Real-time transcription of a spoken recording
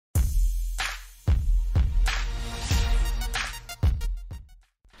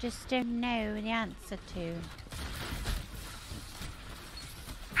just don't know the answer to.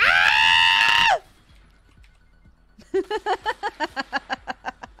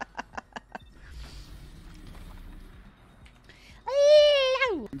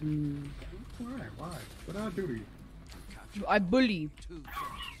 Why? What did I do to you? I bully.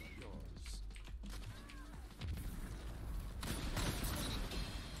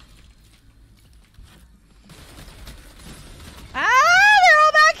 Ah, they're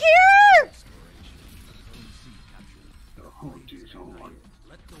all back here! Oh, jeez, hold on.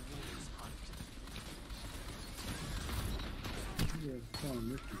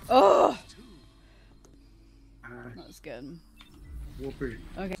 Oh, that was good. Whoopee.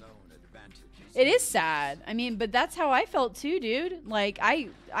 Okay. It is sad. I mean, but that's how I felt too, dude. Like, I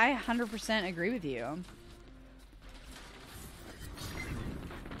 100% agree with you.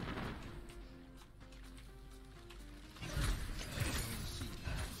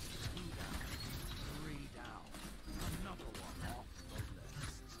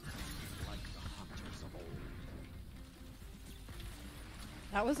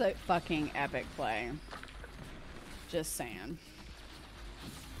 That was a fucking epic play. Just saying.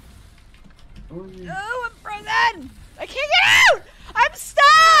 Oh, I'm frozen! I can't get out! I'm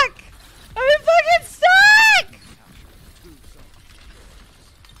stuck! I'm fucking stuck!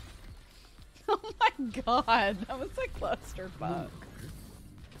 Oh my god, that was a clusterfuck.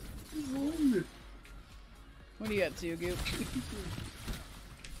 What are you up to, Goop?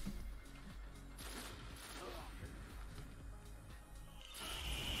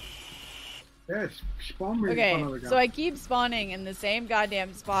 Yes, spawn me Okay, in front of the guy. so I keep spawning in the same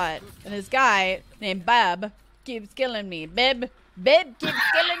goddamn spot, and this guy named Bab keeps killing me. Bib keeps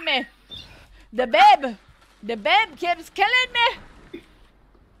killing me. The Bib keeps killing me.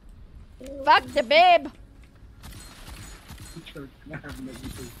 Fuck the Bib.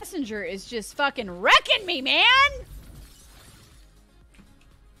 Messenger is just fucking wrecking me, man.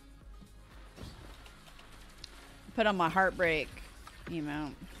 Put on my heartbreak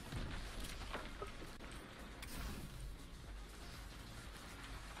emote.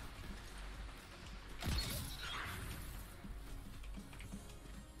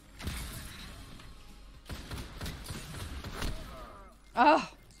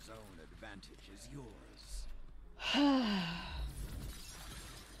 Oh. Zone advantage is yours.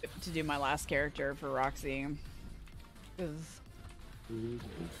 To do my last character for Roxy. 'Cause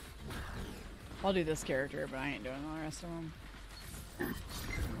I'll do this character, but I ain't doing the rest of them.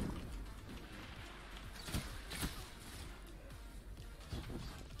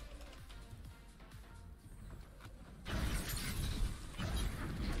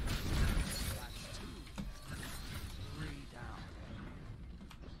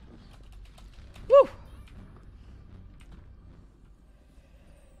 Woo!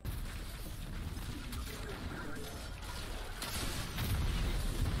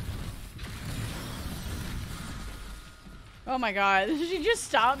 Oh my god, she just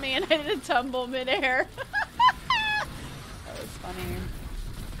stopped me and I did a tumble midair. That was funny.